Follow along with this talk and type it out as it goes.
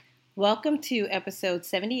Welcome to episode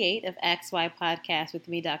 78 of XY Podcast with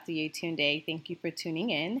me, Dr. Yetunde. Thank you for tuning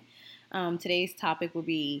in. Today's topic will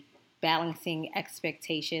be balancing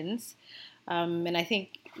expectations. And I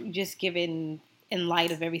think just given in light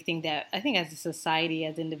of everything that I think as a society,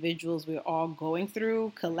 as individuals, we're all going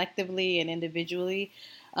through collectively and individually,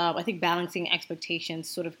 I think balancing expectations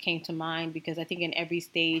sort of came to mind because I think in every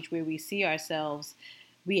stage where we see ourselves,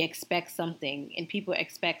 we expect something and people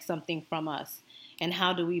expect something from us. And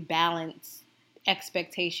how do we balance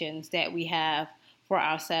expectations that we have for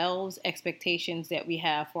ourselves, expectations that we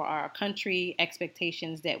have for our country,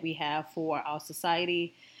 expectations that we have for our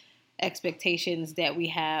society, expectations that we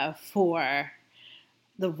have for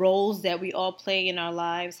the roles that we all play in our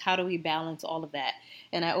lives? How do we balance all of that?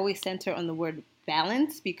 And I always center on the word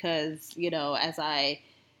balance because, as I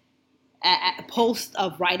at post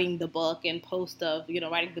of writing the book and post of,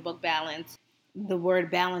 writing the book Balance, the word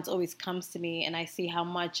balance always comes to me, and I see how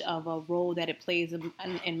much of a role that it plays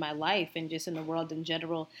in my life and just in the world in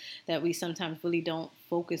general that we sometimes really don't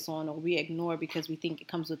focus on or we ignore because we think it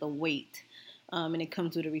comes with a weight. And it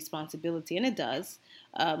comes with a responsibility, and it does,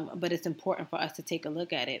 but it's important for us to take a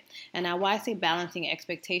look at it. And now why I say balancing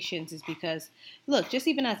expectations is because, look, just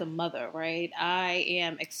even as a mother, right, I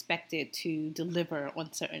am expected to deliver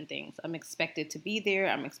on certain things. I'm expected to be there.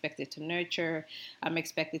 I'm expected to nurture. I'm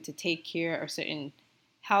expected to take care of certain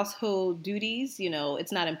household duties.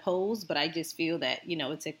 It's not imposed, but I just feel that,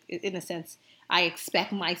 it's in a sense, I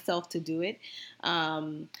expect myself to do it.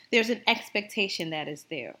 There's an expectation that is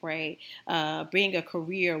there, right? Being a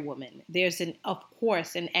career woman, there's of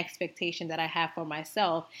course, an expectation that I have for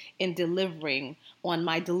myself in delivering on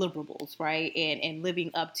my deliverables, right? And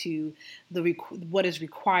living up to what is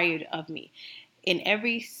required of me. In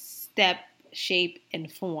every step, shape, and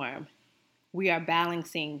form, we are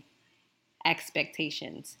balancing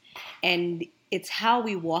expectations. And it's how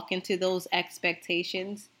we walk into those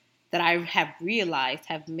expectations that I have realized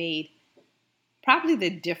have made probably the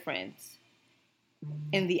difference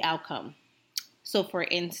in the outcome. So, for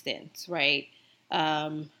instance, right,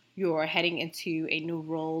 you're heading into a new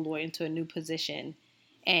role or into a new position,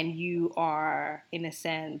 and you are, in a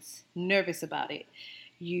sense, nervous about it.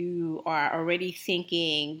 You are already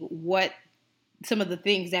thinking what some of the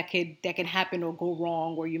things that can happen or go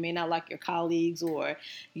wrong, or you may not like your colleagues, or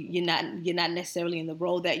you're not necessarily in the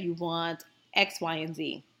role that you want, X, Y, and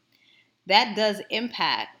Z. That does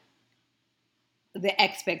impact the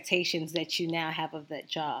expectations that you now have of that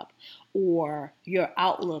job or your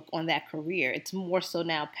outlook on that career. It's more so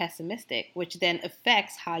now pessimistic, which then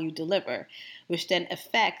affects how you deliver, which then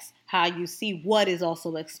affects how you see what is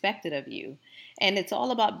also expected of you. And it's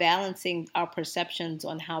all about balancing our perceptions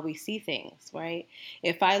on how we see things, right?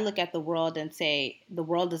 If I look at the world and say the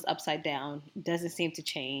world is upside down, doesn't seem to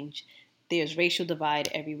change, there's racial divide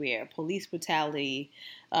everywhere, police brutality,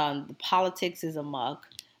 the politics is amok.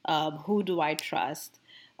 Who do I trust?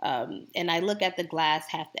 And I look at the glass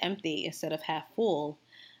half empty instead of half full.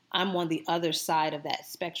 I'm on the other side of that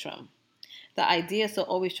spectrum. The idea is to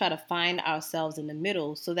always try to find ourselves in the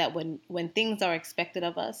middle so that when things are expected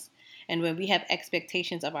of us and when we have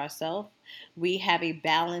expectations of ourselves, we have a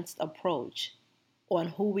balanced approach on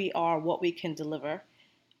who we are, what we can deliver,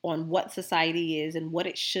 on what society is and what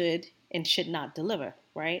it should and should not deliver,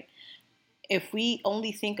 right? If we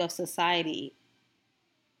only think of society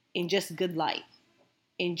in just good light,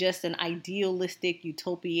 in just an idealistic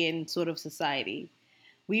utopian sort of society,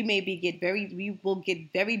 we will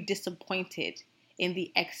get very disappointed in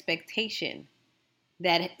the expectation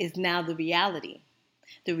that is now the reality.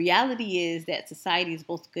 The reality is that society is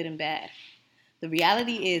both good and bad. The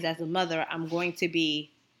reality is, as a mother, I'm going to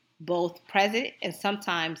be both present and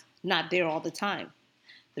sometimes not there all the time.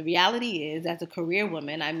 The reality is, as a career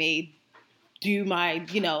woman, I may do my,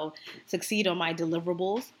 succeed on my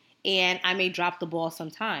deliverables, and I may drop the ball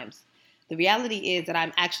sometimes. The reality is that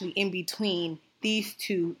I'm actually in between these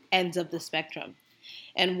two ends of the spectrum.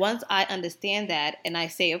 And once I understand that and I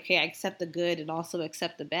say, okay, I accept the good and also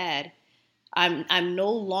accept the bad, I'm no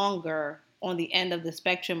longer on the end of the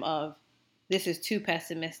spectrum of this is too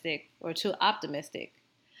pessimistic or too optimistic.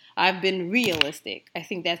 I've been realistic. I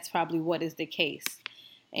think that's probably what is the case.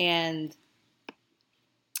 And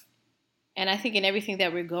I think in everything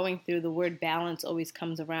that we're going through, the word balance always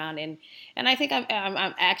comes around. And I think I'm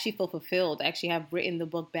actually feel fulfilled. I actually have written the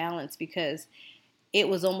book Balance because it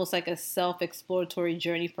was almost like a self-exploratory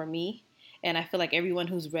journey for me. And I feel like everyone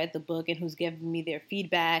who's read the book and who's given me their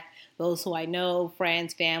feedback, those who I know,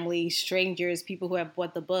 friends, family, strangers, people who have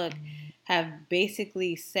bought the book, have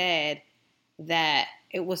basically said that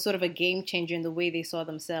it was sort of a game changer in the way they saw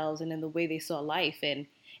themselves and in the way they saw life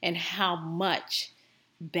and how much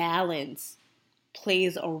balance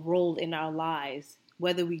plays a role in our lives,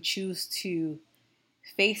 whether we choose to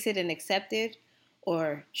face it and accept it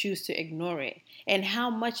or choose to ignore it, and how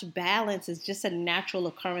much balance is just a natural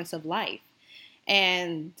occurrence of life.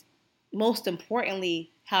 And most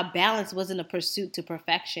importantly, how balance wasn't a pursuit to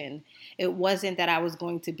perfection. It wasn't that I was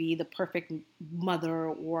going to be the perfect mother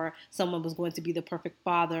or someone was going to be the perfect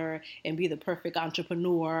father and be the perfect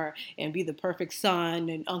entrepreneur and be the perfect son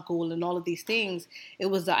and uncle and all of these things. It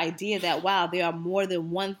was the idea that, wow, there are more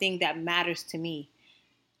than one thing that matters to me.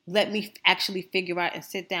 Let me actually figure out and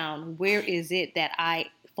sit down, where is it that I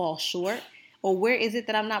fall short? Or where is it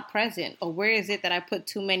that I'm not present? Or where is it that I put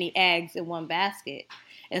too many eggs in one basket?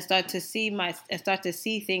 And start to see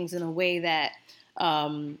things um,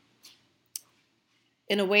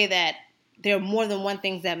 in a way that there are more than one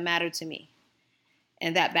things that matter to me.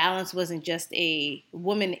 And that balance wasn't just a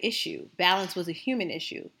woman issue. Balance was a human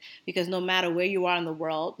issue, because no matter where you are in the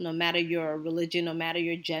world, no matter your religion, no matter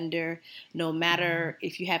your gender, no matter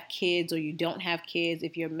if you have kids or you don't have kids,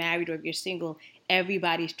 if you're married or if you're single,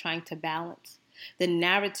 everybody's trying to balance. The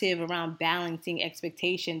narrative around balancing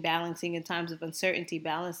expectation, balancing in times of uncertainty,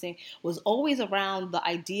 balancing was always around the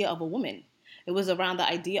idea of a woman. It was around the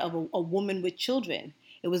idea of a woman with children.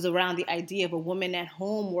 It was around the idea of a woman at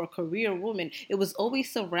home or a career woman. It was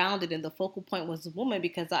always surrounded, and the focal point was the woman,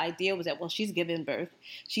 because the idea was that, well, she's giving birth,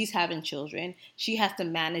 she's having children, she has to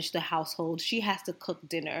manage the household, she has to cook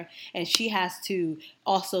dinner, and she has to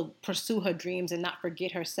also pursue her dreams and not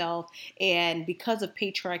forget herself. And because of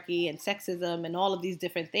patriarchy and sexism and all of these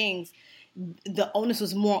different things, the onus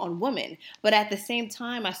was more on women. But at the same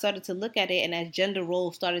time, I started to look at it, and as gender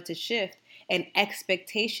roles started to shift and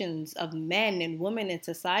expectations of men and women in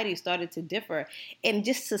society started to differ, and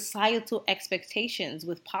just societal expectations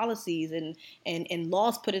with policies and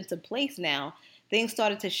laws put into place now, things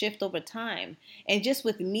started to shift over time. And just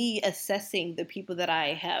with me assessing the people that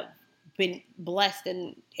I have been blessed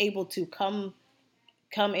and able to come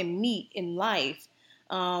and meet in life,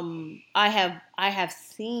 I have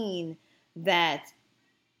seen that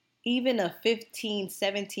even a 15,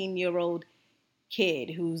 17-year-old kid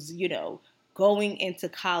who's, going into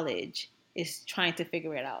college is trying to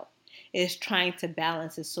figure it out, is trying to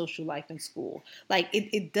balance his social life in school. Like,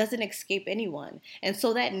 it doesn't escape anyone. And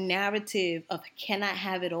so that narrative of can I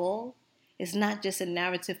have it all is not just a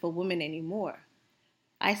narrative for women anymore.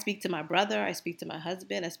 I speak to my brother, I speak to my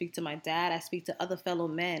husband, I speak to my dad, I speak to other fellow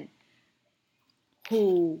men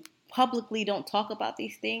who publicly don't talk about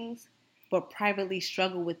these things, but privately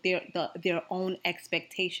struggle with their own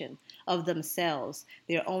expectation of themselves,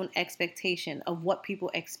 their own expectation of what people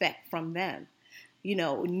expect from them.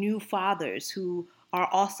 New fathers who are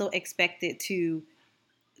also expected to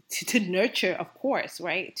nurture, of course,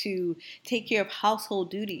 right? To take care of household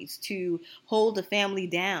duties, to hold the family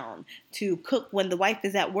down, to cook when the wife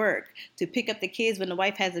is at work, to pick up the kids when the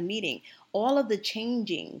wife has a meeting. All of the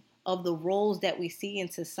changing of the roles that we see in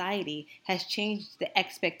society has changed the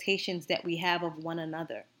expectations that we have of one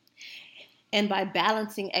another. And by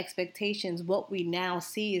balancing expectations, what we now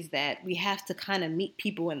see is that we have to kind of meet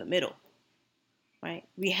people in the middle, right?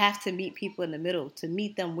 We have to meet people in the middle, to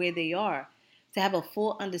meet them where they are, to have a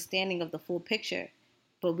full understanding of the full picture.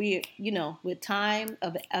 But with time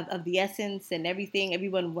of the essence and everything,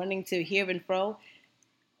 everyone running to here and fro,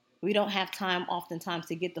 we don't have time oftentimes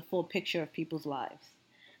to get the full picture of people's lives.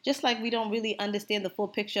 Just like we don't really understand the full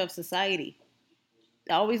picture of society.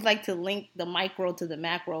 I always like to link the micro to the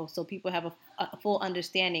macro so people have a full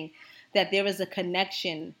understanding that there is a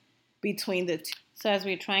connection between the two. So as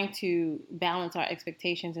we're trying to balance our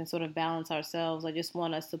expectations and sort of balance ourselves, I just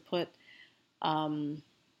want us to put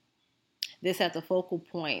this at the focal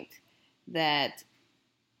point, that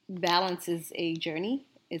balance is a journey.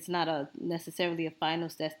 It's not necessarily a final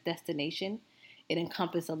destination. It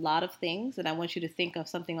encompasses a lot of things, and I want you to think of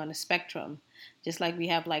something on a spectrum. Just like we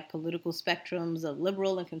have like political spectrums of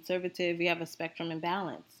liberal and conservative, we have a spectrum in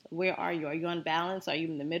balance. Where are you? Are you on balance? Are you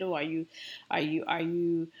in the middle? Are you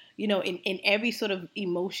in every sort of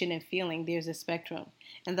emotion and feeling, there's a spectrum.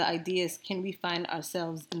 And the idea is, can we find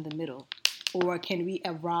ourselves in the middle? Or can we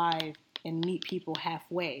arrive and meet people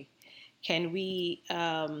halfway? Can we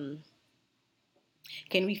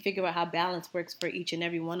figure out how balance works for each and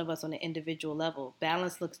every one of us on an individual level?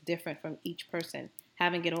 Balance looks different from each person.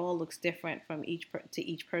 Having it all looks different from to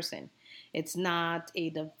each person. It's not a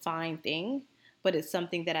defined thing, but it's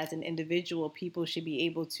something that as an individual, people should be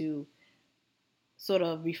able to sort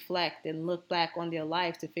of reflect and look back on their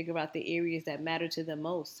life to figure out the areas that matter to them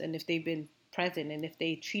most, and if they've been present and if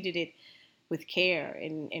they treated it with care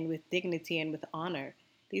and with dignity and with honor.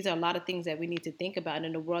 These are a lot of things that we need to think about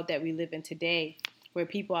in the world that we live in today, where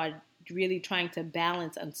people are really trying to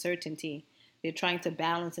balance uncertainty. They're trying to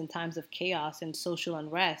balance in times of chaos and social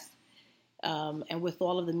unrest. And with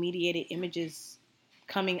all of the mediated images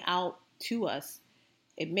coming out to us,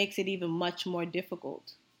 it makes it even much more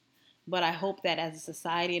difficult. But I hope that as a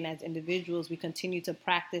society and as individuals, we continue to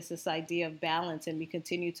practice this idea of balance, and we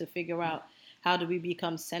continue to figure out how do we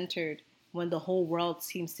become centered when the whole world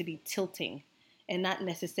seems to be tilting and not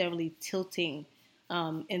necessarily tilting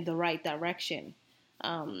in the right direction.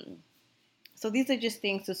 Um, so these are just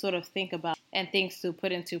things to sort of think about and things to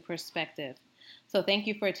put into perspective. So thank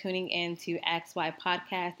you for tuning in to XY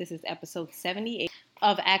Podcast. This is episode 78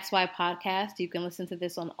 of XY Podcast. You can listen to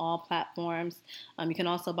this on all platforms. You can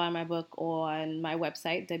also buy my book on my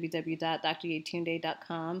website,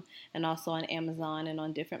 www.dryetunde.com, and also on Amazon and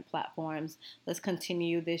on different platforms. Let's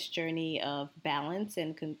continue this journey of balance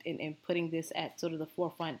and putting this at sort of the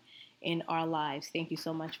forefront in our lives. Thank you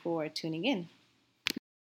so much for tuning in.